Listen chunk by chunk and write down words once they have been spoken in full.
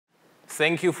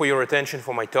Thank you for your attention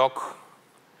for my talk.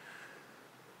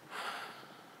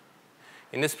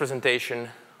 In this presentation,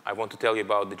 I want to tell you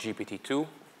about the GPT-2.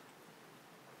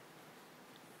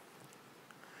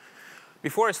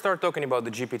 Before I start talking about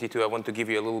the GPT-2, I want to give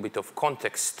you a little bit of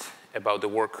context about the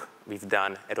work we've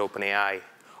done at OpenAI.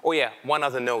 Oh yeah, one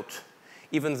other note.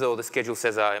 Even though the schedule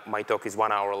says my talk is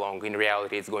 1 hour long, in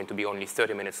reality it's going to be only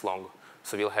 30 minutes long,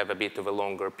 so we'll have a bit of a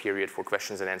longer period for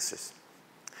questions and answers.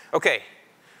 Okay,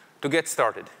 to get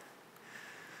started.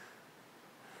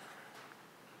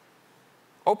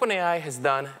 OpenAI has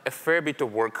done a fair bit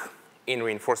of work in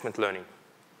reinforcement learning.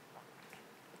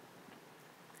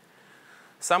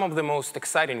 Some of the most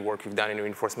exciting work we've done in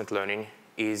reinforcement learning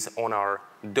is on our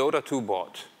Dota 2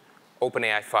 bot,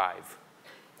 OpenAI 5.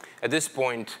 At this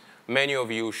point, many of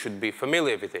you should be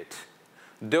familiar with it.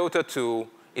 Dota 2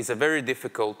 is a very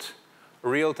difficult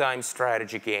real-time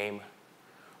strategy game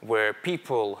where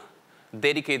people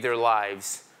dedicate their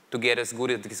lives to get as good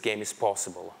at this game as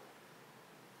possible.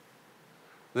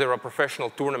 There are professional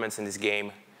tournaments in this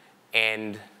game,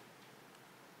 and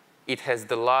it has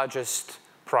the largest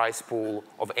prize pool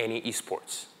of any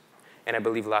esports. And I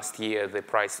believe last year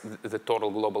the total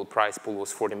global prize pool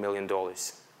was $40 million.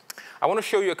 I want to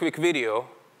show you a quick video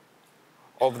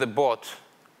of the bot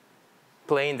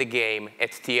playing the game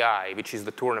at TI, which is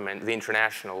the tournament, the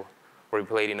international, where we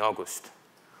played in August,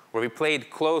 where we played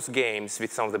close games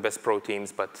with some of the best pro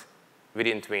teams, but we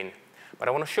didn't win. But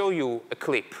I want to show you a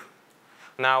clip.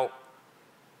 Now,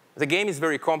 the game is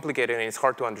very complicated and it's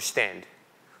hard to understand.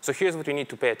 So here's what you need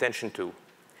to pay attention to.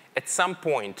 At some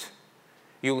point,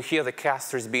 you'll hear the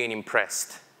casters being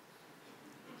impressed.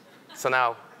 So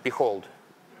now, behold.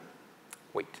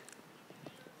 Wait.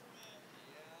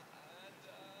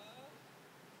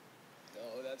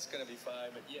 No, that's going to be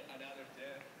fine, but yet another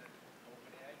death that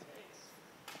OpenAI takes.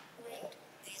 Wait,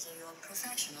 these are your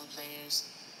professional players.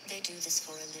 They do this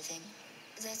for a living.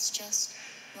 That's just,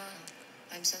 wow,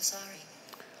 I'm so sorry.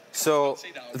 So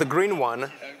the green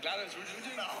one,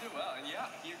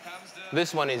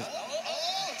 this one is...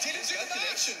 Oh, didn't do the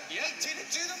maths. Yeah,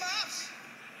 didn't do the maths.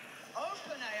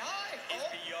 OpenAI is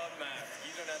beyond math.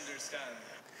 You don't understand.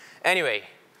 Anyway,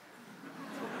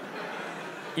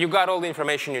 you got all the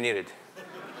information you needed.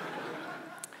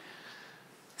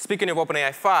 Speaking of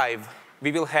OpenAI 5,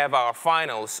 we will have our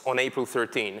finals on April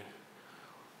 13,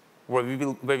 where we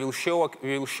will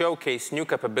showcase new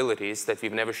capabilities that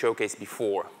we've never showcased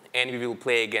before, and we will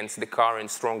play against the current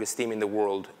strongest team in the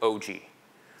world, OG.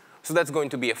 So that's going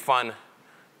to be a fun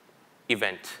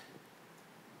event.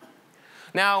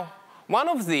 Now, one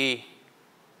of the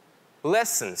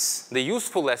lessons, the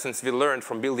useful lessons we learned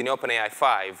from building OpenAI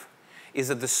 5 is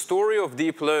that the story of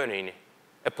deep learning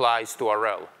applies to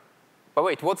RL. But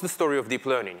wait, what's the story of deep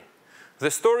learning?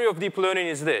 The story of deep learning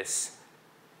is this.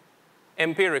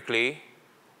 Empirically,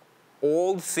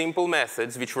 old simple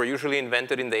methods, which were usually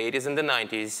invented in the 80s and the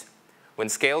 90s, when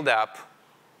scaled up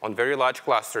on very large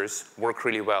clusters, work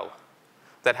really well.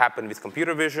 That happened with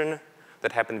computer vision.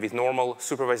 That happened with normal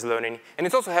supervised learning. And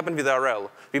it also happened with RL.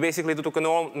 We basically took a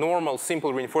normal,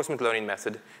 simple reinforcement learning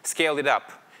method, scaled it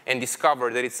up, and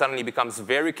discovered that it suddenly becomes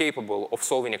very capable of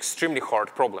solving extremely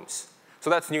hard problems. So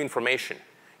that's new information.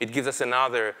 It gives us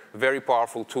another very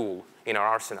powerful tool in our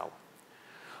arsenal.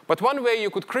 But one way you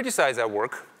could criticize our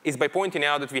work is by pointing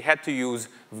out that we had to use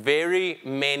very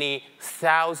many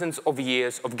thousands of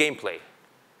years of gameplay.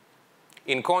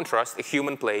 In contrast,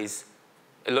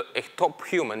 a top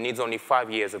human needs only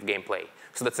 5 years of gameplay.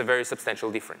 So that's a very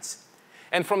substantial difference.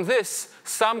 And from this,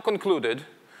 some concluded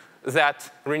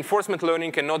that reinforcement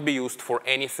learning cannot be used for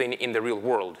anything in the real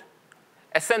world.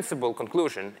 A sensible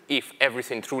conclusion if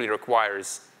everything truly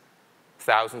requires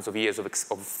thousands of years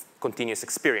of continuous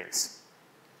experience.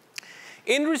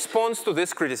 In response to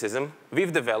this criticism,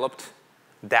 we've developed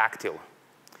Dactyl,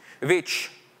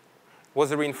 which was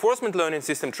a reinforcement learning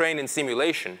system trained in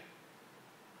simulation.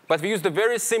 But we used a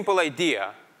very simple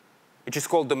idea, which is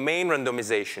called domain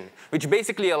randomization, which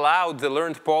basically allowed the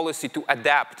learned policy to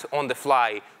adapt on the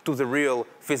fly to the real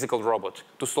physical robot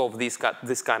to solve this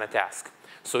kind of task.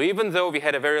 So even though we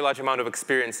had a very large amount of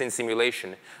experience in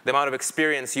simulation, the amount of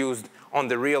experience used on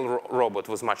the real robot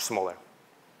was much smaller.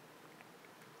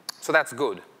 So that's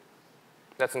good.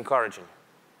 That's encouraging.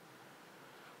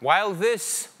 While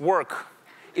this work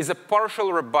is a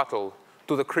partial rebuttal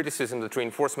to the criticism that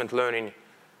reinforcement learning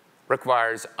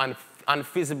requires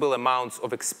unfeasible amounts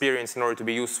of experience in order to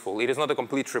be useful, it is not a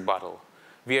complete rebuttal.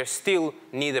 We still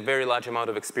need a very large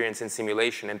amount of experience in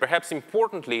simulation. And perhaps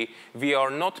importantly, we are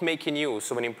not making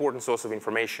use of an important source of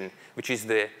information, which is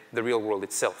the real world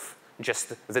itself,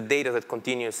 just the data that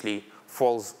continuously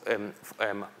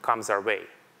comes our way.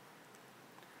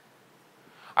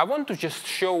 I want to just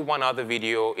show one other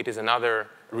video. It is another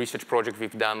research project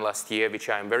we've done last year, which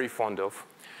I'm very fond of,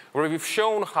 where we've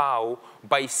shown how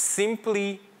by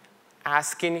simply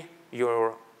asking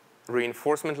your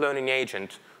reinforcement learning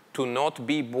agent to not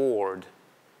be bored,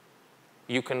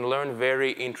 you can learn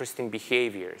very interesting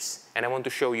behaviors. And I want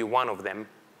to show you one of them.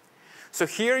 So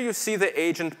here you see the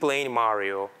agent playing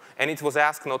Mario, and it was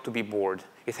asked not to be bored.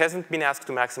 It hasn't been asked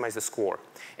to maximize the score.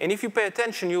 And if you pay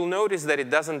attention, you'll notice that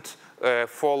it doesn't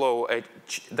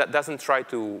doesn't try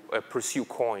to pursue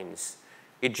coins.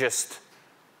 It just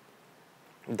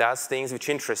does things which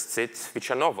interests it,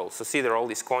 which are novel. So see, there are all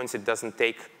these coins it doesn't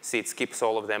take. See, it skips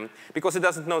all of them because it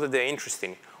doesn't know that they're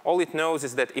interesting. All it knows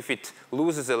is that if it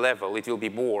loses a level, it will be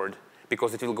bored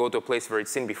because it will go to a place where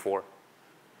it's seen before.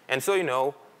 And so, you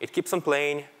know, it keeps on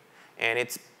playing, and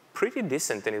it's pretty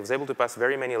decent, and it was able to pass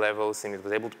very many levels, and it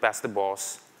was able to pass the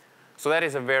boss. So that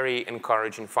is a very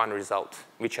encouraging, fun result,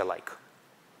 which I like.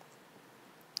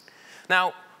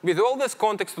 Now, with all this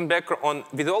context and background,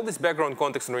 with all this background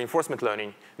context and reinforcement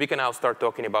learning, we can now start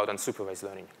talking about unsupervised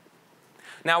learning.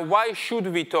 Now, why should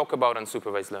we talk about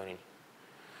unsupervised learning?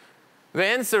 The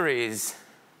answer is,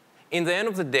 in the end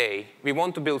of the day, we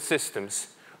want to build systems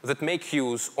that make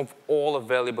use of all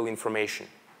available information.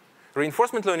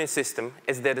 Reinforcement learning systems,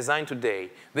 as they're designed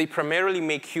today, they primarily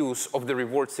make use of the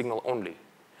reward signal only.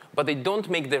 But they don't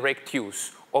make direct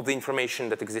use of the information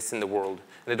that exists in the world.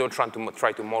 They don't try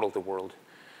to model the world.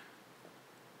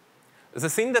 The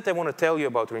thing that I want to tell you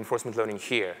about reinforcement learning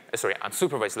here,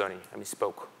 unsupervised learning, I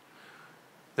misspoke.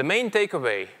 The main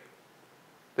takeaway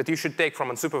that you should take from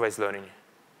unsupervised learning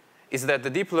is that the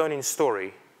deep learning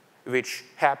story, which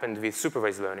happened with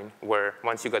supervised learning, where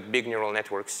once you got big neural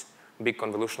networks, big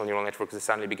convolutional neural networks that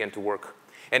suddenly began to work,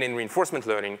 and in reinforcement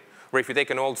learning, where if you take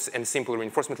an old and simple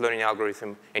reinforcement learning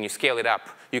algorithm and you scale it up,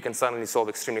 you can suddenly solve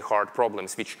extremely hard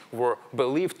problems which were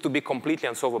believed to be completely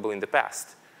unsolvable in the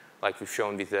past, like we've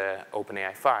shown with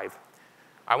OpenAI 5.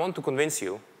 I want to convince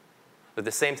you that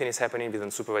the same thing is happening with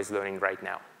unsupervised learning right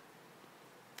now.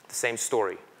 The same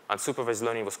story. Unsupervised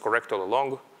learning was correct all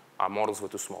along. Our models were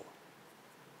too small.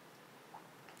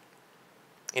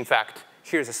 In fact,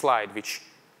 here's a slide which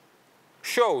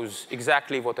shows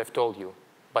exactly what I've told you,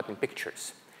 but in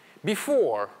pictures.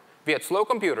 Before, we had slow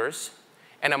computers,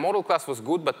 and a model class was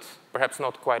good, but perhaps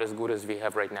not quite as good as we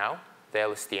have right now, the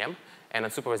LSTM, and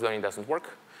unsupervised learning doesn't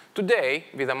work. Today,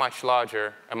 with a much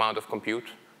larger amount of compute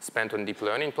spent on deep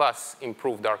learning, plus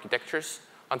improved architectures,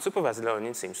 unsupervised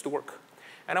learning seems to work.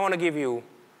 And I want to give you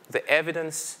the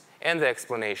evidence and the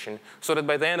explanation so that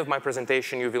by the end of my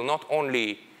presentation, you will not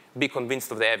only be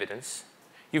convinced of the evidence,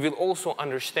 you will also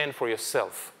understand for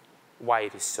yourself why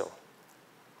it is so.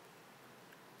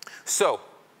 So,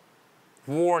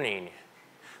 warning.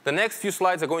 The next few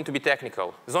slides are going to be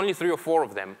technical. There's only 3 or 4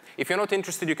 of them. If you're not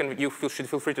interested, you should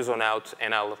feel free to zone out,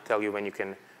 and I'll tell you when you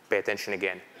can pay attention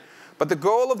again. But the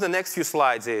goal of the next few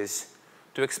slides is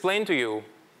to explain to you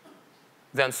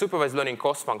the unsupervised learning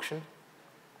cost function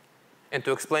and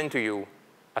to explain to you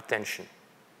attention.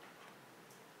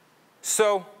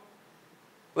 So,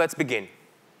 let's begin.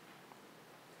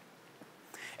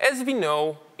 As we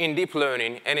know, in deep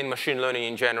learning and in machine learning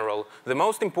in general, the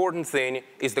most important thing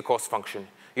is the cost function.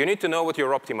 You need to know what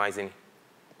you're optimizing.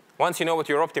 Once you know what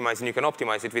you're optimizing, you can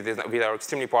optimize it with our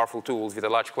extremely powerful tools, with the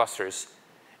large clusters,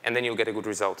 and then you'll get a good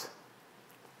result.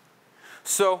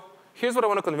 So here's what I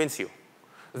want to convince you,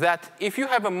 that if you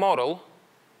have a model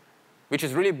which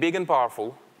is really big and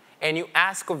powerful, and you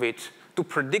ask of it to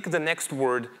predict the next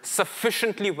word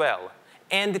sufficiently well,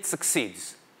 and it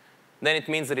succeeds, then it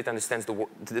means that it understands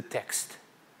the text.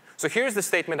 So here's the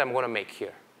statement I'm going to make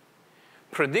here.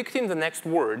 Predicting the next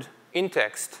word in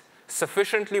text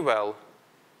sufficiently well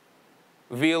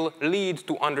will lead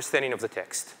to understanding of the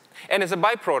text. And as a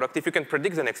byproduct, if you can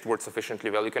predict the next word sufficiently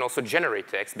well, you can also generate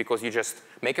text because you just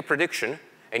make a prediction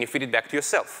and you feed it back to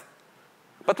yourself.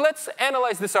 But let's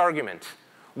analyze this argument.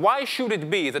 Why should it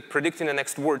be that predicting the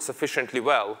next word sufficiently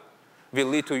well will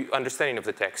lead to understanding of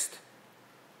the text?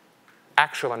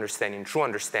 Actual understanding, true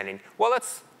understanding. Well,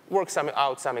 let's work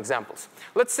out some examples.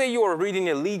 Let's say you are reading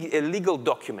a legal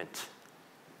document,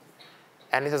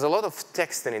 and it has a lot of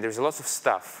text in it. There's lots of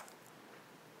stuff.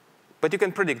 But you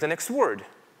can predict the next word.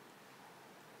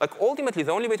 Like, ultimately,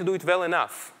 the only way to do it well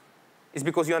enough is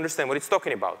because you understand what it's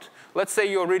talking about. Let's say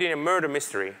you're reading a murder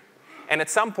mystery, and at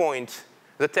some point,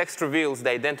 the text reveals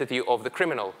the identity of the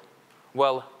criminal.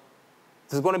 Well,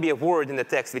 there's going to be a word in the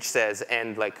text which says,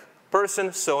 and like,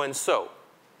 person so-and-so.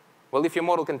 Well, if your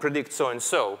model can predict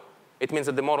so-and-so, it means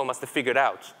that the model must have figured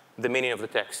out the meaning of the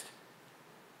text.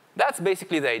 That's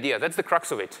basically the idea. That's the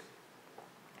crux of it.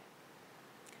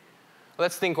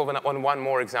 let's think of on one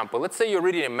more example. Let's say you're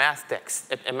reading a math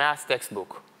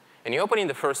textbook, and you open in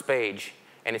the first page,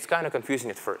 and it's kind of confusing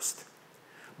at first.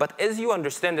 But as you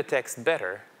understand the text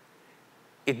better,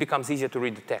 it becomes easier to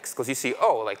read the text, because you see,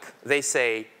 oh, like they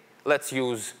say, let's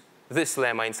use this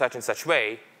lemma in such and such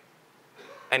way,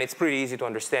 and it's pretty easy to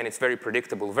understand. It's very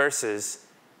predictable, versus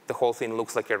the whole thing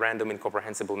looks like a random,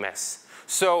 incomprehensible mess.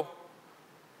 So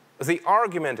the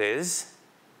argument is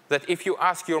that if you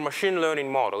ask your machine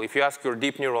learning model, if you ask your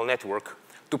deep neural network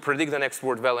to predict the next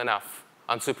word well enough,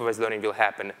 unsupervised learning will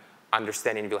happen,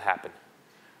 understanding will happen.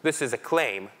 This is a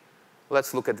claim.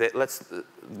 Let's look at it.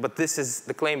 But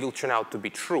the claim will turn out to be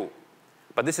true.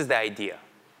 But this is the idea.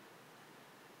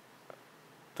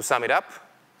 To sum it up,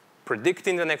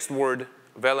 predicting the next word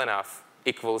well enough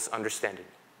equals understanding.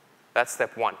 That's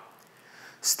step one.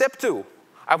 Step two,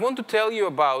 I want to tell you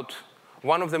about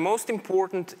one of the most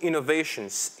important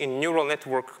innovations in neural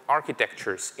network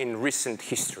architectures in recent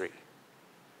history.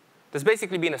 There's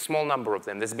basically been a small number of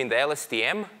them. There's been the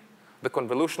LSTM, the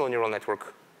convolutional neural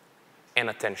network, and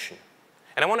attention.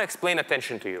 And I want to explain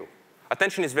attention to you.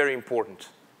 Attention is very important.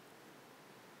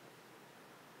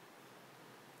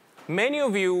 Many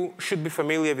of you should be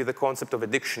familiar with the concept of a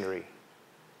dictionary,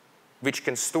 which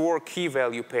can store key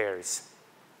value pairs.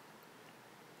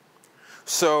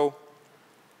 So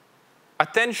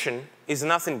attention is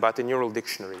nothing but a neural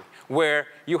dictionary, where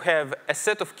you have a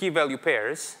set of key value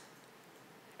pairs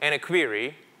and a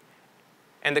query,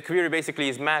 and the query basically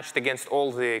is matched against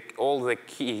all the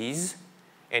keys,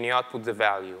 and you output the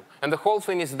value. And the whole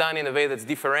thing is done in a way that's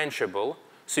differentiable,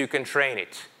 so you can train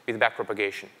it with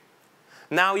backpropagation.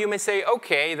 Now you may say,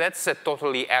 OK, that's a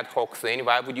totally ad hoc thing.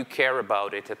 Why would you care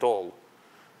about it at all?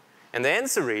 And the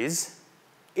answer is,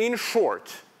 in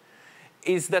short,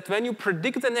 is that when you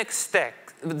predict the next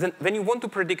text, when you want to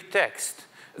predict text,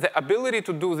 the ability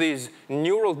to do these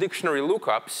neural dictionary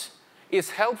lookups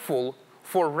is helpful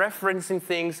for referencing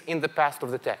things in the past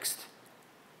of the text.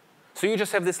 So you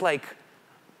just have this like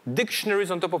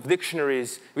dictionaries on top of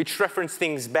dictionaries which reference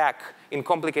things back in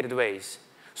complicated ways.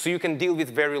 So you can deal with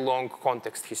very long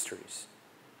context histories.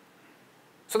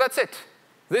 So that's it.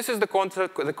 This is the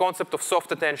concept of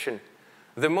soft attention,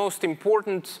 the most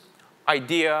important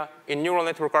idea in neural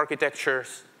network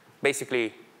architectures,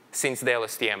 basically since the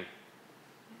LSTM.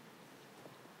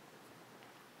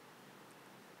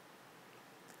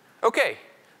 OK,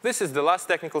 this is the last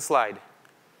technical slide.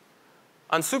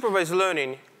 Unsupervised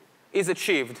learning is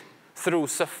achieved through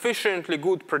sufficiently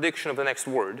good prediction of the next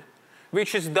word,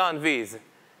 which is done with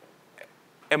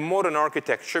a modern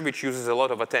architecture which uses a lot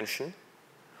of attention.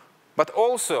 But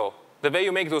also, the way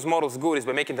you make those models good is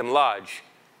by making them large.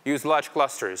 Use large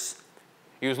clusters,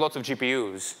 use lots of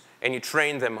GPUs, and you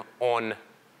train them on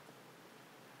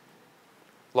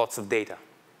lots of data.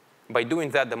 By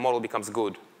doing that, the model becomes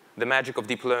good. The magic of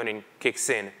deep learning kicks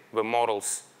in, where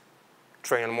models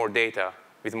train on more data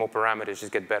with more parameters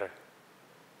just get better.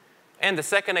 And the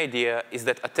second idea is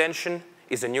that attention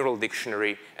is a neural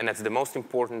dictionary, and that's the most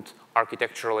important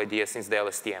architectural idea since the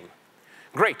LSTM.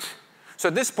 Great. So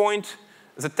at this point,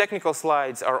 the technical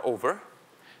slides are over,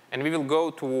 and we will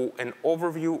go to an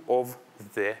overview of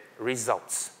the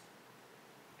results.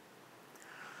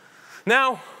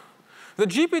 Now, the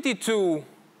GPT-2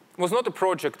 was not a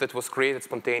project that was created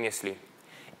spontaneously.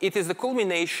 It is the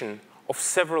culmination of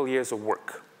several years of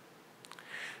work.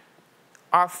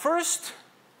 Our first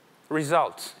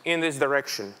result in this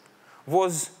direction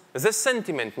was the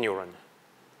sentiment neuron,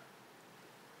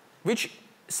 which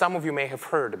some of you may have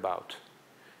heard about.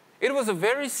 It was a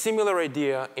very similar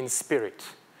idea in spirit.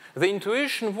 The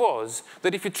intuition was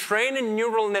that if you train a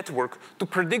neural network to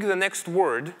predict the next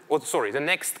word, or sorry, the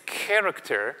next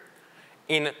character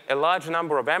in a large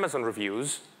number of Amazon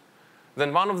reviews,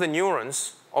 then one of the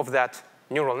neurons of that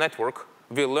neural network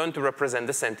will learn to represent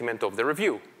the sentiment of the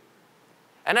review.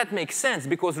 And that makes sense,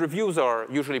 because reviews are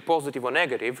usually positive or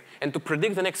negative, and to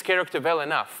predict the next character well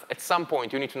enough, at some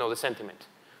point you need to know the sentiment.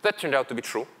 That turned out to be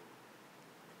true.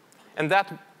 And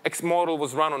that X model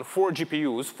was run on 4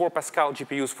 GPUs, 4 Pascal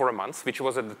GPUs for a month, which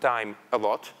was at the time a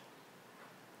lot.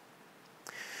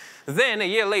 Then, a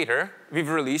year later, we've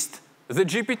released the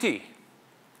GPT,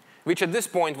 which at this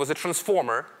point was a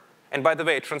transformer. And by the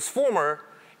way, a transformer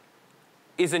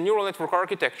is a neural network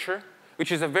architecture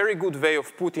which is a very good way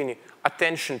of putting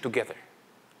attention together.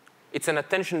 It's an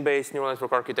attention-based neural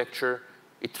network architecture.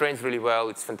 It trains really well.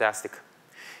 It's fantastic.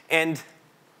 And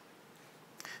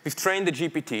we've trained the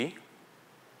GPT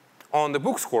on the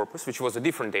books corpus, which was a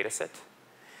different data set.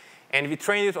 And we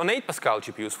trained it on 8 Pascal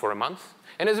GPUs for a month.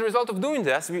 And as a result of doing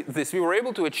this, we were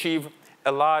able to achieve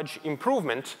a large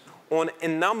improvement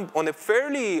on a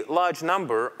fairly large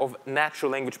number of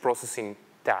natural language processing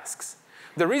tasks.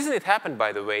 The reason it happened,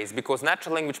 by the way, is because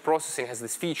natural language processing has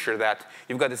this feature that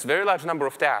you've got this very large number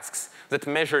of tasks that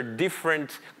measure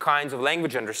different kinds of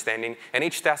language understanding, and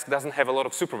each task doesn't have a lot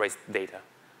of supervised data.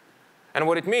 And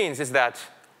what it means is that,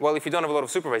 well, if you don't have a lot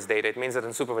of supervised data, it means that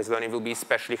unsupervised learning will be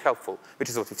especially helpful, which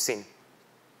is what we've seen.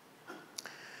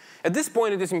 At this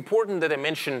point, it is important that I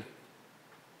mention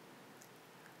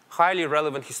highly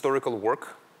relevant historical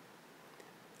work,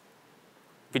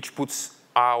 which puts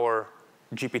our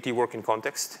GPT work in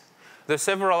context. There are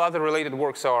several other related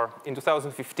works. In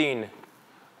 2015,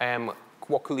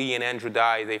 Kwok Lee and Andrew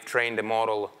Dai, they've trained a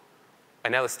model,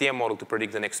 an LSTM model, to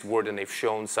predict the next word, and they've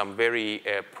shown some very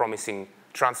promising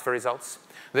transfer results.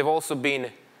 They've also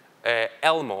been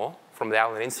Elmo from the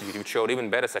Allen Institute, which showed even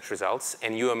better such results,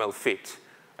 and UML Fit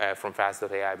from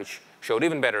Fast.ai, which showed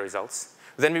even better results.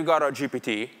 Then we've got our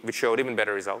GPT, which showed even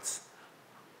better results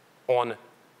on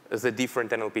the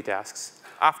different NLP tasks.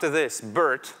 After this,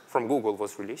 BERT from Google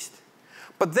was released.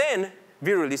 But then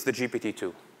we released the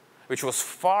GPT-2, which was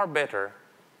far better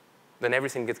than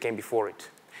everything that came before it.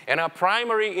 And our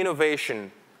primary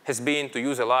innovation has been to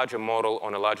use a larger model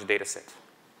on a larger data set.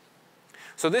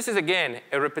 So this is, again,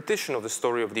 a repetition of the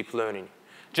story of deep learning.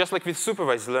 Just like with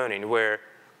supervised learning, where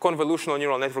convolutional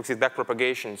neural networks with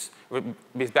backpropagation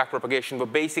were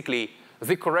basically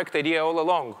the correct idea all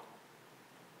along.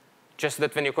 Just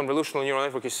that when your convolutional neural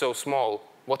network is so small,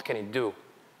 what can it do?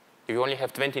 If you only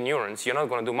have 20 neurons, you're not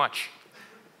going to do much.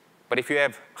 But if you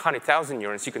have 100,000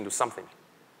 neurons, you can do something.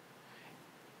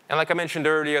 And like I mentioned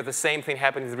earlier, the same thing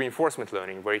happened with reinforcement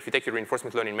learning, where if you take your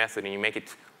reinforcement learning method and you make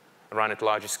it run at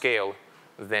larger scale,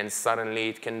 then suddenly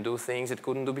it can do things it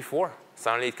couldn't do before.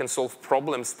 Suddenly it can solve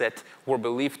problems that were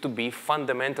believed to be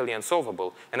fundamentally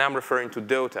unsolvable. And I'm referring to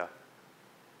Dota.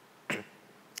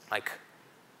 Like,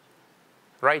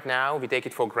 right now, we take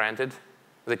it for granted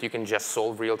that you can just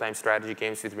solve real-time strategy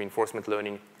games with reinforcement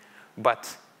learning.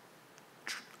 But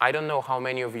I don't know how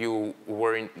many of you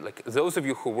were those of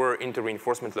you who were into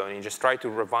reinforcement learning, just try to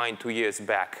rewind 2 years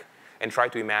back and try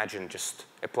to imagine just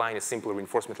applying a simple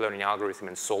reinforcement learning algorithm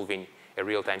and solving a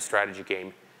real-time strategy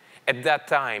game. At that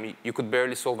time, you could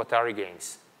barely solve Atari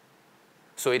games.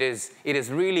 So it is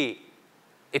really,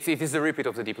 it is a repeat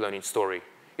of the deep learning story.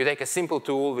 You take a simple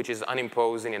tool which is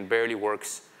unimposing and barely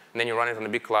works, and then you run it on a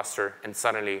big cluster, and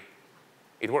suddenly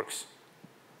it works.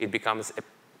 It becomes a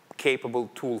capable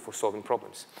tool for solving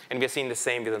problems. And we're seeing the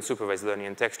same with unsupervised learning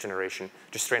and text generation.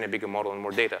 Just train a bigger model and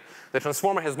more data. The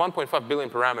transformer has 1.5 billion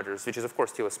parameters, which is, of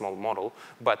course, still a small model.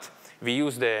 But we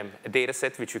used a data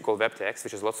set, which we call WebText,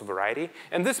 which has lots of variety.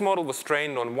 And this model was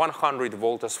trained on 100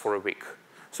 voltas for a week.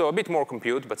 So a bit more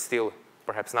compute, but still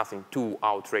perhaps nothing too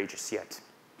outrageous yet.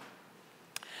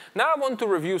 Now I want to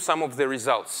review some of the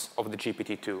results of the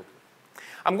GPT-2.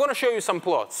 I'm going to show you some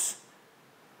plots.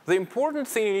 The important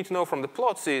thing you need to know from the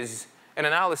plots is an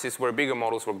analysis where bigger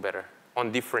models work better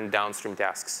on different downstream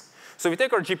tasks. So we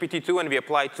take our GPT-2 and we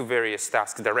apply it to various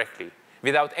tasks directly.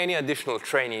 Without any additional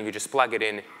training, we just plug it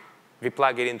in. We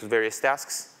plug it into various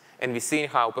tasks, and we see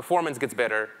how performance gets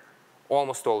better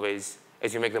almost always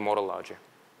as you make the model larger.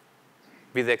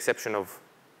 With the exception of,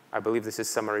 I believe this is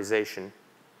summarization,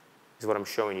 is what I'm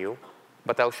showing you.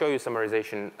 But I'll show you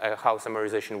summarization, how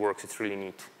summarization works. It's really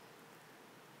neat.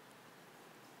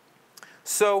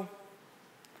 So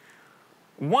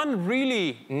one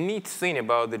really neat thing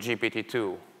about the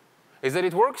GPT-2 is that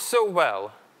it works so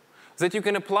well that you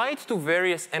can apply it to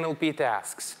various NLP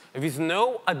tasks with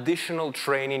no additional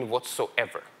training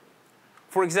whatsoever.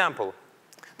 For example,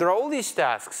 there are all these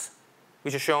tasks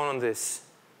which are shown on this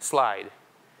slide.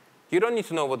 You don't need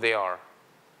to know what they are.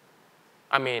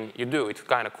 I mean, you do. It's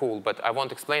kind of cool, but I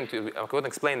won't explain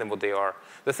them what they are.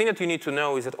 The thing that you need to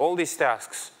know is that all these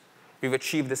tasks, we've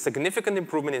achieved a significant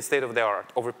improvement in state of the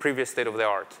art over previous state of the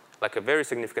art, like a very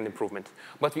significant improvement.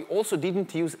 But we also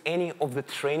didn't use any of the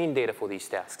training data for these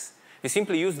tasks. We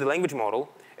simply used the language model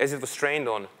as it was trained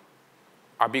on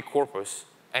our big corpus,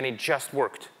 and it just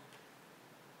worked.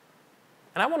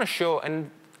 And I want to show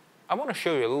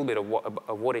you a little bit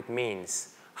of what it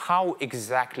means, how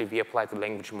exactly we apply the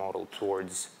language model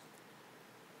towards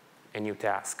a new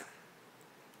task.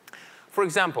 For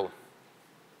example,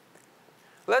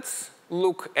 let's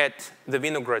look at the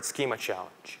Vinograd Schema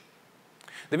Challenge.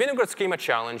 The Vinograd Schema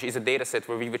Challenge is a data set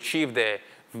where we've achieved a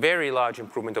very large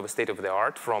improvement of a state of the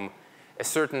art from a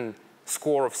certain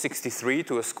score of 63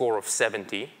 to a score of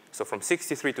 70. So from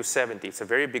 63 to 70, it's a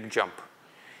very big jump,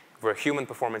 where human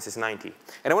performance is 90.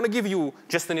 And I want to give you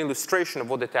just an illustration of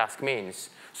what the task means.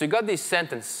 So you got this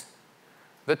sentence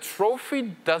The trophy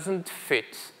doesn't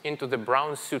fit into the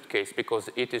brown suitcase because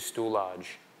it is too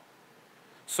large.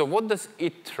 So what does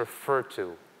it refer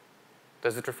to?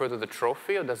 Does it refer to the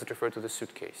trophy or does it refer to the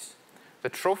suitcase? The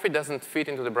trophy doesn't fit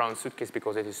into the brown suitcase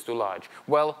because it is too large.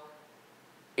 Well,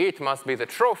 it must be the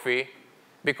trophy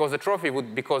because the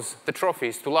trophy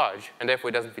is too large and therefore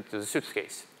it doesn't fit into the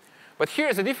suitcase. But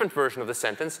here's a different version of the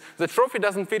sentence. The trophy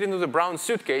doesn't fit into the brown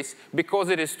suitcase because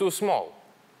it is too small.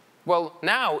 Well,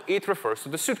 now it refers to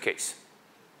the suitcase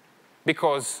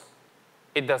because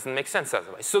it doesn't make sense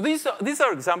otherwise. So these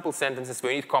are example sentences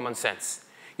where you need common sense.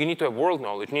 You need to have world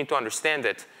knowledge. You need to understand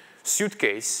that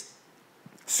suitcases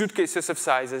have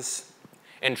sizes,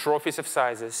 and trophies have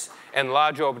sizes, and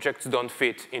large objects don't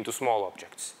fit into small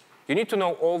objects. You need to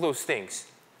know all those things.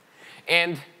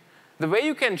 And the way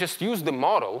you can just use the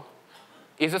model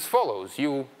is as follows.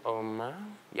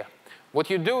 What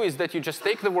you do is that you just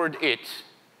take the word it,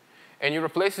 and you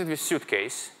replace it with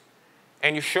suitcase,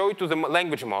 and you show it to the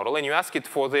language model, and you ask it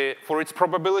for its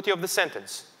probability of the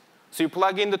sentence. So you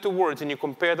plug in the two words, and you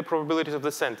compare the probabilities of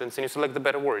the sentence, and you select the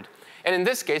better word. And in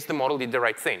this case, the model did the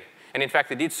right thing. And in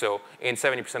fact, it did so in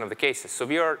 70% of the cases. So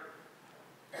we are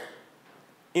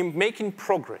making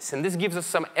progress. And this gives us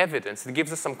some evidence. It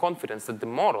gives us some confidence that the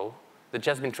model that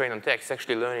just been trained on text is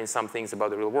actually learning some things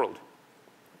about the real world.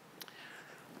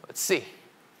 Let's see.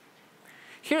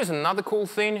 Here's another cool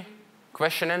thing,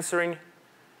 question answering.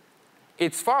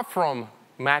 It's far from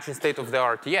matching state of the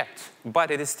art yet,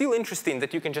 but it is still interesting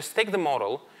that you can just take the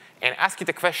model and ask it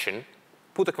a question,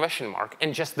 put a question mark,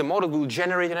 and just the model will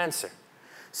generate an answer.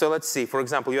 So let's see. For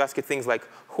example, you ask it things like,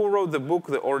 who wrote the book,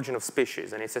 The Origin of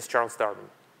Species? And it says Charles Darwin.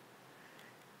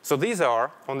 So these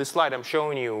are, on this slide, I'm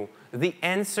showing you the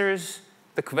answers,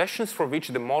 the questions for which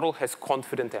the model has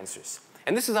confident answers.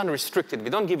 And this is unrestricted. We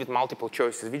don't give it multiple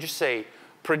choices. We just say,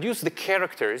 produce the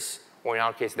characters, or in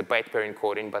our case, the byte pair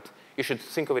encoding, but you should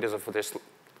think of it as for this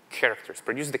characters.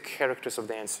 Produce the characters of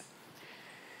the answer.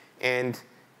 And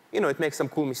it makes some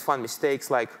cool, fun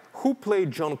mistakes, like who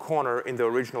played John Connor in the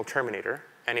original Terminator?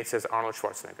 And it says Arnold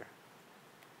Schwarzenegger.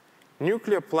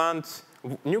 Nuclear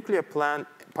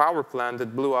power plant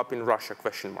that blew up in Russia, ?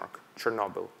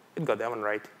 Chernobyl. It got that one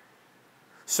right.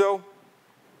 So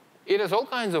it has all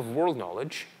kinds of world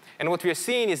knowledge. And what we are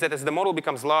seeing is that as the model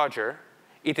becomes larger,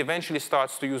 it eventually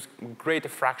starts to use a greater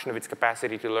fraction of its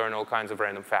capacity to learn all kinds of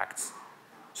random facts.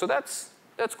 So that's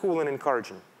cool and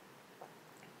encouraging.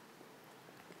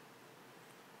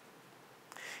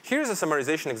 Here's a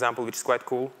summarization example, which is quite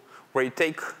cool, where you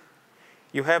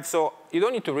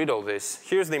don't need to read all this.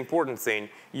 Here's the important thing.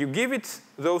 You give it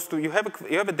those two, you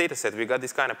have a data set. We got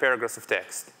these kind of paragraphs of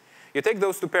text. You take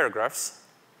those two paragraphs,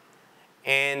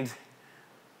 and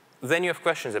then you have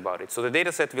questions about it. So the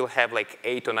data set will have like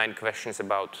 8 or 9 questions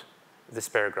about this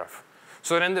paragraph.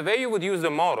 So then the way you would use the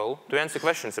model to answer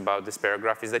questions about this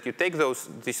paragraph is that you take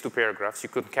these two paragraphs,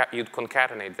 you'd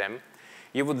concatenate them.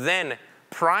 You would then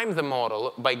prime the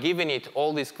model by giving it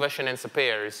all these question answer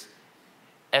pairs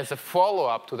as a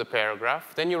follow-up to the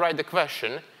paragraph. Then you write the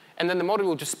question, and then the model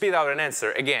will just spit out an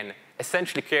answer, again,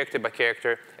 essentially character by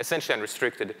character, essentially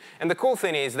unrestricted. And the cool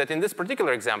thing is that in this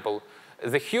particular example,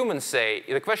 the humans say,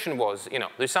 the question was,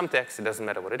 there's some text, it doesn't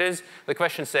matter what it is. The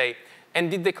question say, and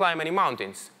did they climb any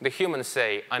mountains? The humans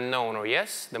say unknown or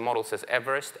yes. The model says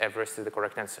Everest. Everest is the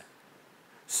correct answer.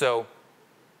 So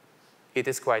it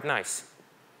is quite nice.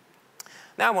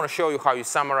 Now I want to show you how you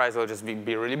summarize. I'll just be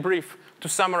really brief. To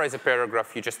summarize a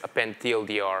paragraph, you just append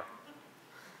TLDR.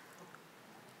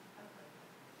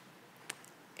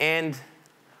 And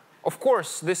of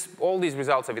course, all these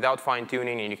results are without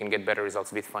fine-tuning, and you can get better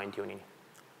results with fine-tuning.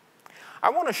 I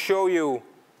want to show you,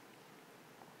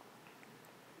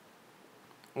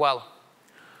 well,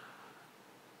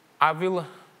 I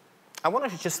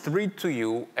want to just read to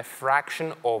you a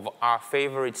fraction of our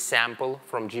favorite sample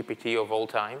from GPT of all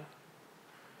time.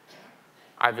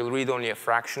 I will read only a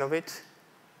fraction of it,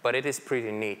 but it is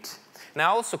pretty neat.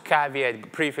 Now, I also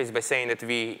preface by saying that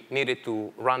we needed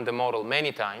to run the model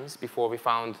many times before we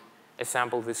found a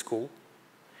sample this cool.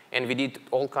 And we did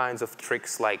all kinds of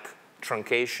tricks like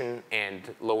truncation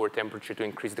and lower temperature to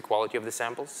increase the quality of the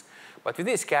samples. But with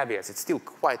these caveats, it's still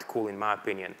quite cool in my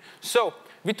opinion. So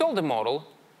we told the model,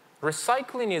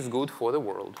 recycling is good for the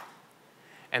world.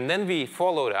 And then we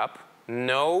followed up,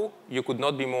 no, you could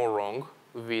not be more wrong,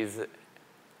 with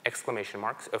exclamation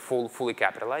marks, fully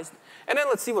capitalized. And then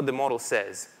let's see what the model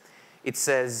says. It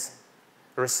says,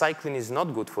 recycling is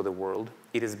not good for the world.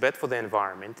 It is bad for the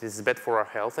environment. It is bad for our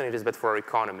health, and it is bad for our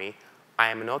economy. I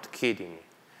am not kidding.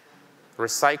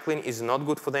 Recycling is not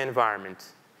good for the environment.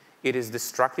 It is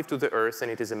destructive to the earth, and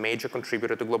it is a major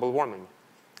contributor to global warming.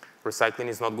 recycling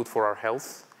is not good for our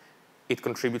health. It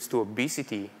contributes to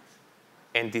obesity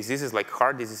and diseases like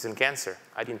heart disease and cancer.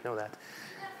 I didn't know that.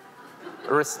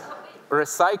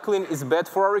 Recycling is bad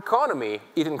for our economy.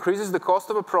 It increases the cost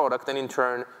of a product and, in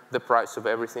turn, the price of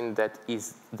everything that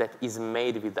is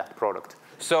made with that product.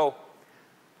 So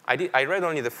I read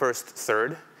only the first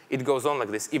third. It goes on like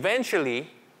this. Eventually,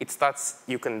 it starts,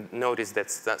 you can notice that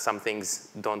some things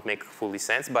don't make fully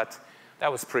sense, but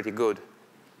that was pretty good.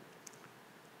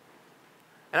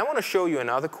 And I want to show you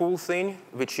another cool thing,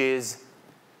 which is,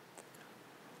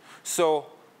 so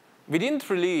we didn't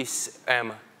release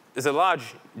the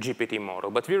large GPT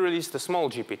model, but we released a small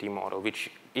GPT model,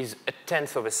 which is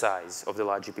 1/10 of the size of the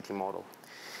large GPT model.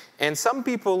 And some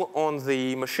people on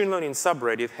the machine learning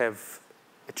subreddit have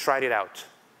tried it out.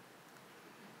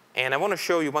 And I want to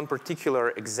show you one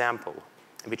particular example,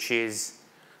 which is,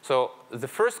 so the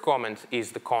first comment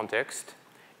is the context,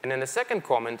 and then the second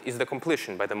comment is the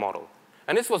completion by the model.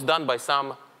 And this was done by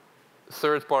some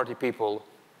third-party people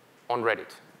on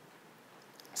Reddit.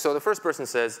 So the first person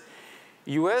says,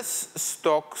 US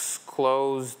stocks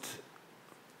closed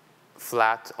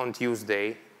flat on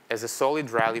Tuesday as a solid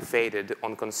rally faded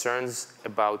on concerns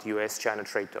about US-China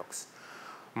trade talks.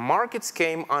 Markets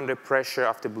came under pressure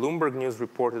after Bloomberg News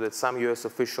reported that some US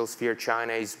officials fear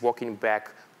China is walking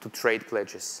back to trade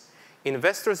pledges.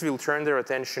 Investors will turn their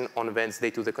attention on Wednesday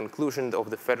to the conclusion of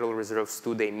the Federal Reserve's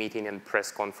two-day meeting and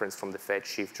press conference from the Fed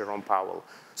chief, Jerome Powell.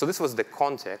 So this was the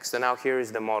context, and now here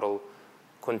is the model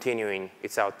continuing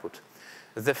its output.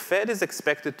 The Fed is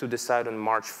expected to decide on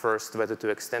March 1st whether to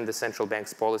extend the central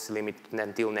bank's policy limit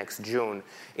until next June.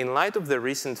 In light of the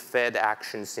recent Fed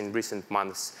actions in recent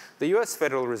months, the US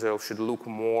Federal Reserve should look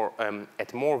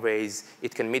at more ways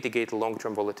it can mitigate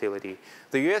long-term volatility.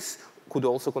 The US could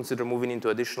also consider moving into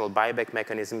additional buyback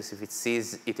mechanisms if it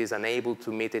sees it is unable to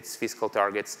meet its fiscal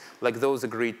targets, like those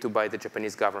agreed to by the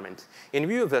Japanese government. In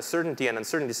view of the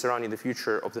uncertainty surrounding the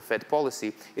future of the Fed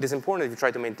policy, it is important that we try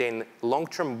to maintain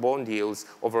long-term bond yields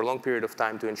over a long period of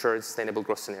time to ensure sustainable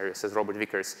growth scenarios, says Robert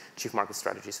Vickers, Chief Market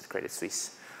Strategist at Credit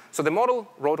Suisse. So the model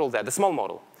wrote all that, the small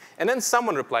model. And then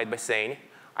someone replied by saying,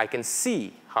 I can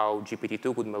see how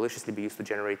GPT-2 could maliciously be used to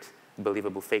generate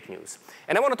believable fake news.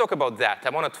 And I want to talk about that. I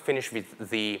want to finish with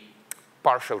the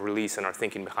partial release and our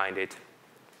thinking behind it.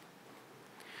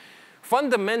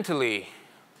 Fundamentally,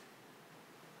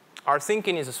 our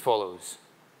thinking is as follows.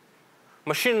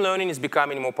 Machine learning is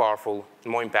becoming more powerful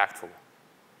and more impactful.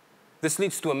 This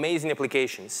leads to amazing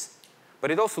applications, but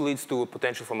it also leads to a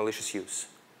potential for malicious use.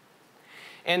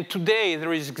 And today,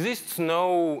 there exists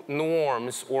no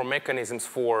norms or mechanisms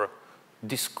for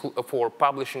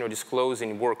publishing or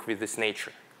disclosing work with this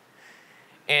nature.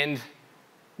 And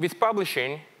with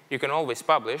publishing, you can always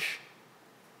publish,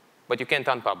 but you can't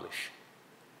unpublish.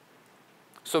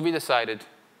 So we decided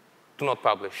to not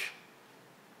publish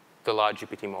the large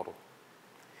GPT model.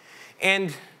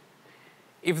 And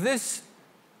if this,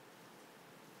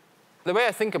 the way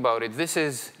I think about it, this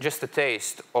is just a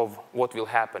taste of what will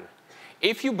happen.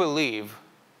 If you believe,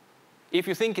 if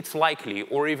you think it's likely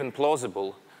or even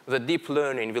plausible that deep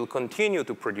learning will continue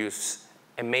to produce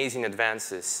amazing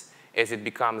advances as it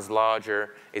becomes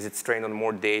larger, as it's trained on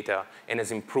more data, and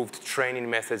as improved training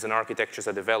methods and architectures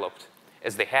are developed,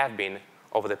 as they have been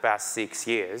over the past 6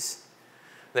 years,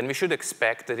 then we should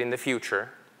expect that in the future,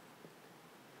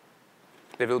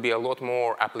 there will be a lot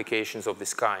more applications of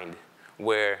this kind,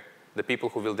 where the people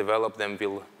who will develop them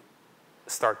will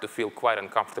start to feel quite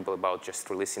uncomfortable about just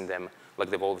releasing them like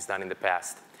they've always done in the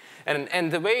past. And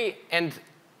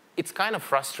it's kind of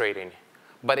frustrating,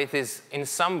 but it is in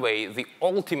some way the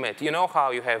ultimate. You know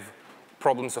how you have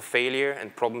problems of failure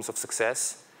and problems of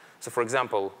success? So for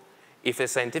example, if a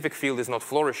scientific field is not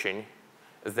flourishing,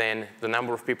 then the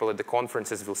number of people at the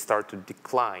conferences will start to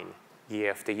decline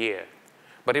year after year.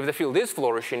 But if the field is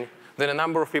flourishing, then the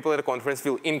number of people at the conference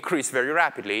will increase very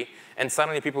rapidly, and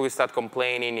suddenly people will start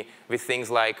complaining with things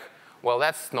like, well,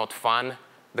 that's not fun.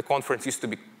 The conference used to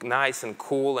be nice and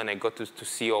cool, and I got to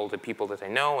see all the people that I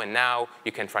know, and now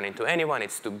you can't run into anyone.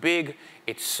 It's too big.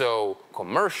 It's so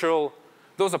commercial.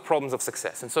 Those are problems of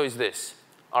success, and so is this.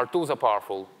 Our tools are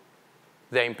powerful.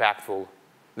 They're impactful.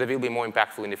 They will be more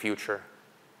impactful in the future.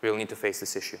 We'll need to face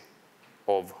this issue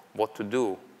of what to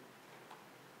do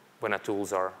when our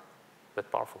tools are that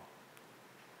powerful.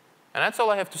 And that's all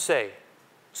I have to say.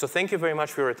 So thank you very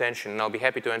much for your attention, and I'll be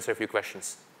happy to answer a few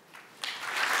questions.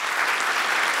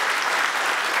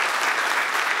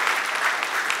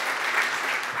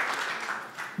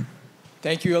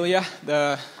 Thank you, Ilya.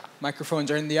 The microphones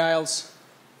are in the aisles.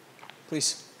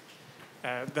 Please.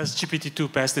 Does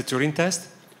GPT-2 pass the Turing test?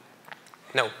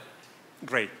 No.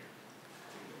 Great.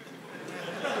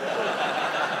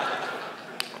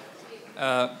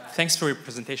 Thanks for your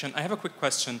presentation. I have a quick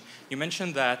question. You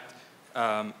mentioned that,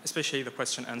 especially the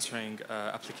question answering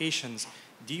applications,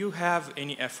 do you have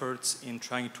any efforts in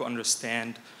trying to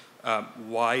understand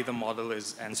why the model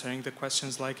is answering the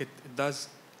questions like it does?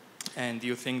 And do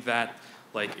you think that,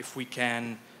 like, if we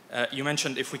can, you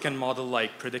mentioned if we can model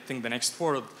like predicting the next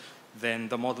world, then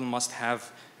the model must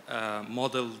have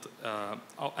modeled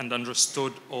and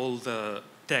understood all the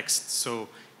text. So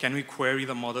can we query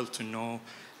the model to know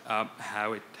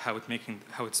how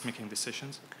it's making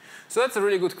decisions? So that's a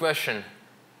really good question.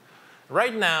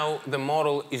 Right now, the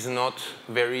model is not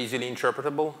very easily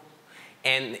interpretable,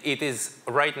 and it is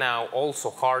right now also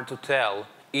hard to tell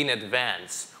in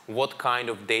advance what kind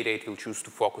of data it will choose to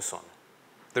focus on.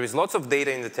 There is lots of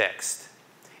data in the text,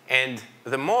 and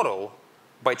the model,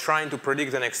 by trying to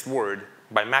predict the next word,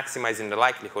 by maximizing the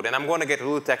likelihood, and I'm going to get a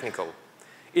little technical,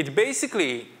 it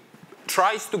basically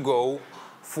tries to go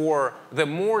for the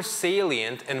more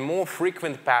salient and more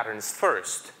frequent patterns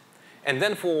first, and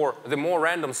then for the more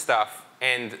random stuff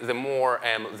and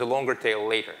the longer tail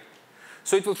later.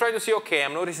 So it will try to see, okay,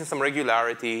 I'm noticing some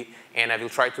regularity, and I will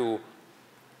try to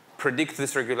predict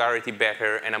this regularity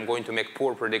better, and I'm going to make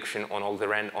poor prediction on all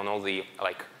the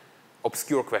like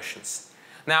obscure questions.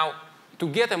 Now, to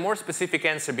get a more specific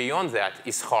answer beyond that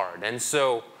is hard, and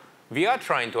so we are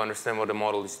trying to understand what the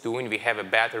model is doing. We have a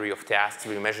battery of tasks.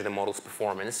 We measure the model's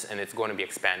performance, and it's going to be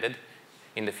expanded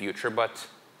in the future. But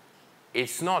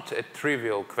it's not a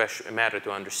trivial matter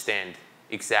to understand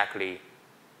exactly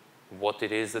what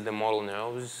it is that the model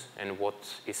knows and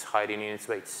what is hiding in its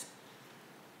weights.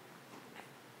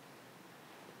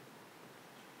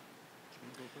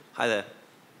 Hi there.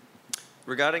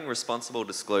 Regarding responsible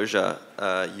disclosure,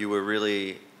 you were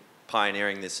really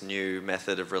pioneering this new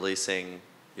method of releasing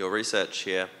your research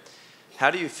here. How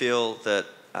do you feel that,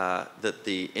 that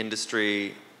the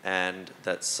industry and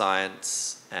that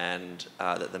science and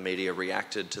that the media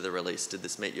reacted to the release? Did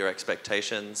this meet your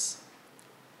expectations?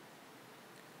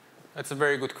 That's a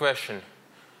very good question.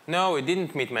 No, it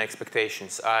didn't meet my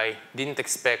expectations. I didn't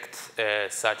expect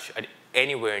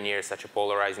anywhere near such a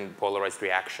polarized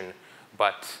reaction.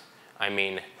 But, I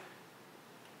mean,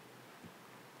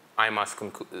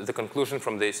 the conclusion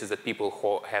from this is that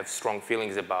people have strong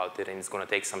feelings about it, and it's going to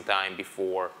take some time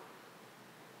before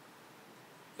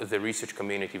the research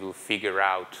community will figure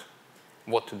out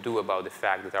what to do about the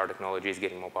fact that our technology is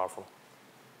getting more powerful.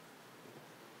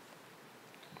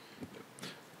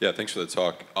 Yeah, thanks for the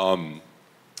talk.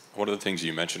 One of the things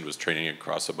you mentioned was training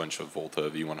across a bunch of Volta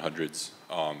V100s.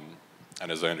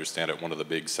 And as I understand it, one of the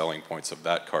big selling points of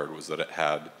that card was that it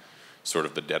had sort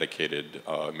of the dedicated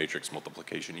matrix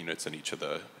multiplication units in each of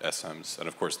the SMs. And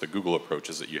of course, the Google approach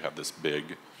is that you have this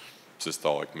big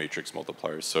systolic matrix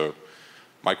multiplier. So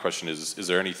my question is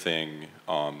there anything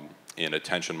in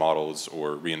attention models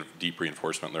or deep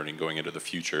reinforcement learning going into the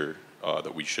future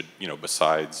that we should,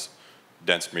 besides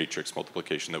dense matrix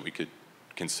multiplication, that we could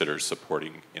consider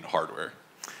supporting in hardware?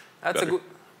 That's a good...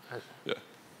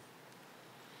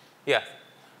 Yeah,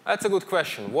 that's a good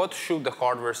question. What should the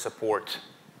hardware support?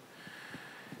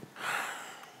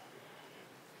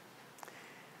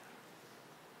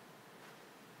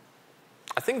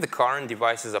 I think the current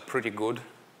devices are pretty good.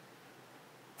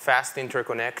 Fast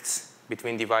interconnects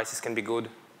between devices can be good.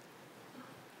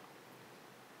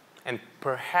 And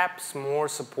perhaps more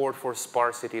support for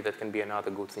sparsity, that can be another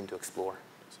good thing to explore.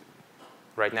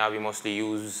 Right now, we mostly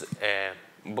use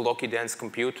blocky dense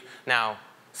compute. Now,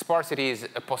 sparsity is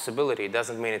a possibility. It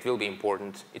doesn't mean it will be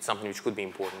important. It's something which could be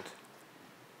important.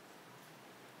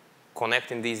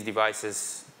 Connecting these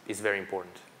devices is very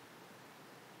important.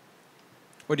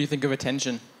 What do you think of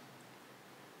attention?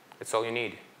 That's all you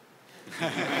need.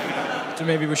 So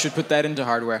maybe we should put that into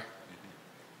hardware.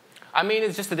 I mean,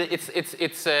 it's just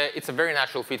it's a very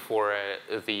natural fit for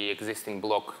the existing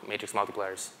block matrix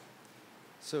multipliers.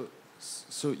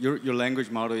 So your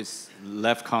language model is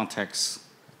left context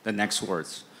the next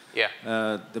words. Yeah.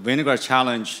 The vinegar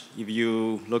challenge, if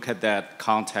you look at that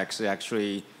context,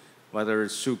 actually, whether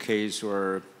it's suitcase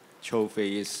or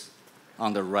trophy is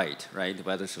on the right,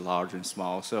 whether it's large and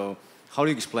small. So how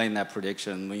do you explain that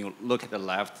prediction? When you look at the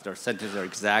left, their sentences are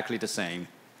exactly the same.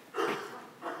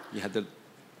 You had the...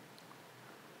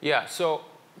 Yeah, so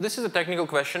this is a technical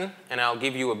question, and I'll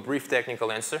give you a brief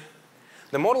technical answer.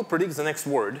 The model predicts the next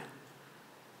word,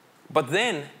 but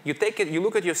then you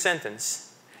look at your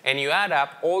sentence, and you add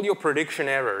up all your prediction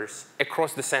errors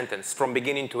across the sentence from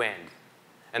beginning to end.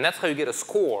 And that's how you get a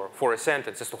score for a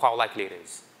sentence as to how likely it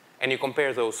is. And you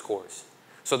compare those scores.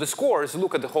 So the scores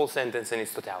look at the whole sentence in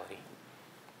its totality.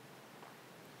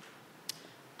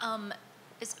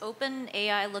 Is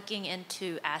OpenAI looking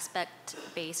into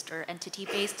aspect-based or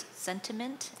entity-based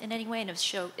sentiment in any way? And if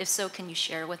so, can you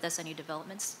share with us any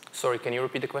developments? Sorry, can you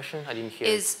repeat the question? I didn't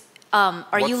hear.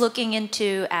 Are you looking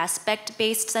into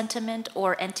aspect-based sentiment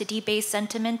or entity-based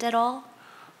sentiment at all?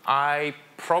 I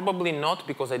probably not,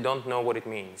 because I don't know what it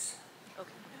means.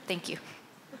 Okay, thank you.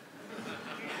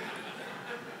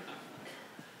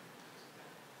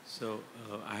 So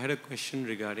I had a question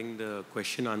regarding the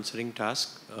question answering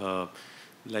task.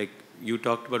 Like you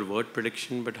talked about word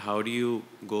prediction, but how do you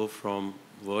go from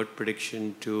word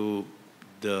prediction to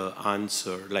the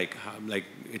answer? Like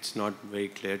it's not very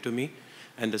clear to me.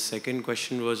 And the second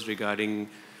question was regarding,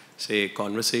 say,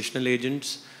 conversational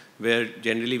agents, where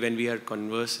generally when we are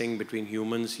conversing between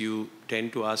humans, you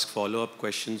tend to ask follow-up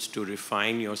questions to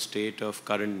refine your state of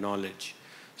current knowledge.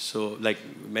 So like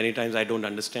many times I don't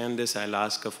understand this, I'll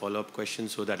ask a follow-up question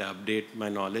so that I update my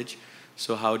knowledge.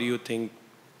 So how do you think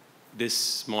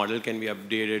this model can be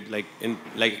updated? Like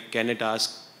can it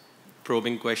ask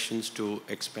probing questions to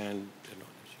expand the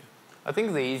knowledge? Yeah. I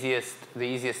think the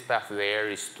easiest path there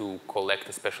is to collect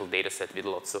a special data set with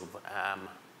lots of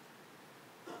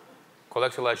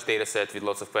collect a large data set with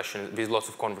lots of questions, with lots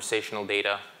of conversational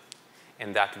data,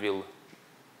 and that will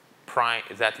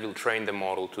train the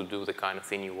model to do the kind of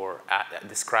thing you were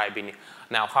describing.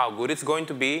 Now, how good it's going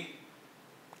to be,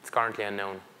 it's currently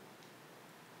unknown.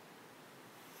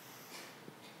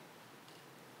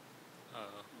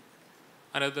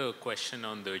 Another question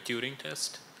on the Turing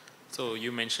test. So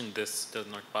you mentioned this does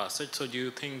not pass it. So do you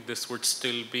think this would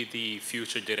still be the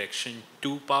future direction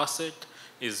to pass it?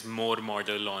 Is more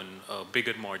model on a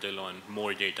bigger model on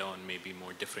more data on maybe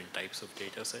more different types of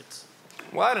data sets?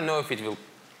 Well, I don't know if it will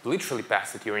literally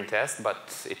pass the Turing test,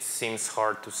 but it seems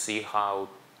hard to see how,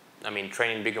 I mean,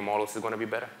 training bigger models is going to be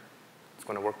better. It's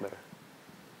going to work better.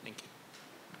 Thank you.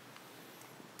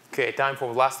 Okay, time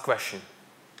for the last question.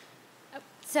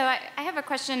 So I have a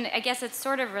question. I guess it's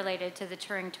sort of related to the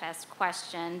Turing test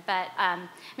question, but I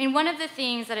mean, one of the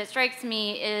things that it strikes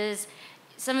me is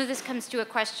some of this comes to a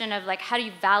question of like, how do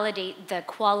you validate the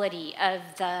quality of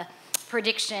the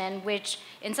prediction, which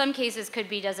in some cases could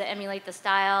be, does it emulate the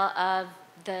style of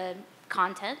the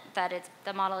content that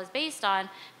the model is based on,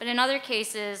 but in other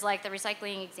cases, like the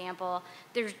recycling example,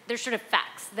 there's sort of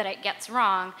facts that it gets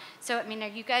wrong. So, I mean, are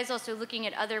you guys also looking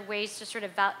at other ways to sort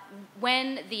of,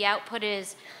 when the output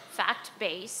is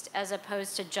fact-based as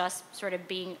opposed to just sort of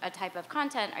being a type of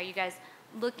content, are you guys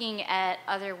looking at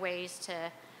other ways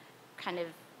to kind of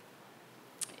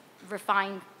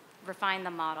refine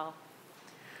the model?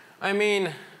 I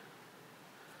mean,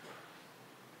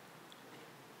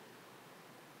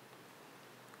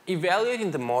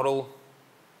 evaluating the model,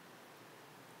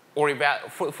 or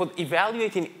for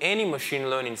evaluating any machine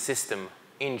learning system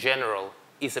in general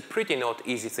is a pretty not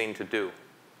easy thing to do.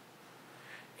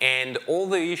 And all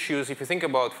the issues, if you think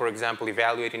about, for example,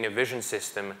 evaluating a vision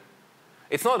system,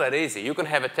 it's not that easy. You can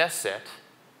have a test set,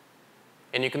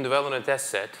 and you can develop a test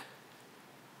set,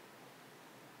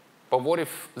 but what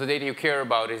if the data you care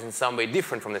about is in some way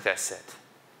different from the test set?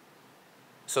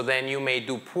 So then you may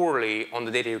do poorly on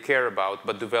the data you care about,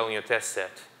 but do well in your test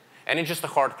set. And it's just a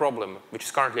hard problem, which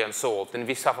is currently unsolved. And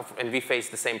we face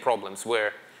the same problems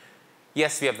where,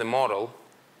 yes, we have the model.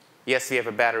 Yes, we have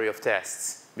a battery of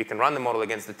tests. We can run the model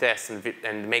against the tests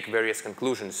and make various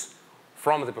conclusions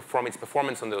from its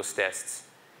performance on those tests,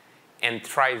 and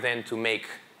try then to make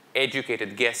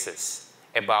educated guesses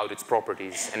about its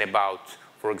properties and about,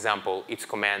 for example, its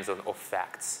commands of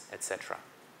facts, etc.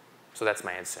 So that's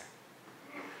my answer.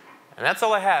 And that's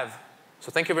all I have.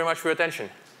 So thank you very much for your attention.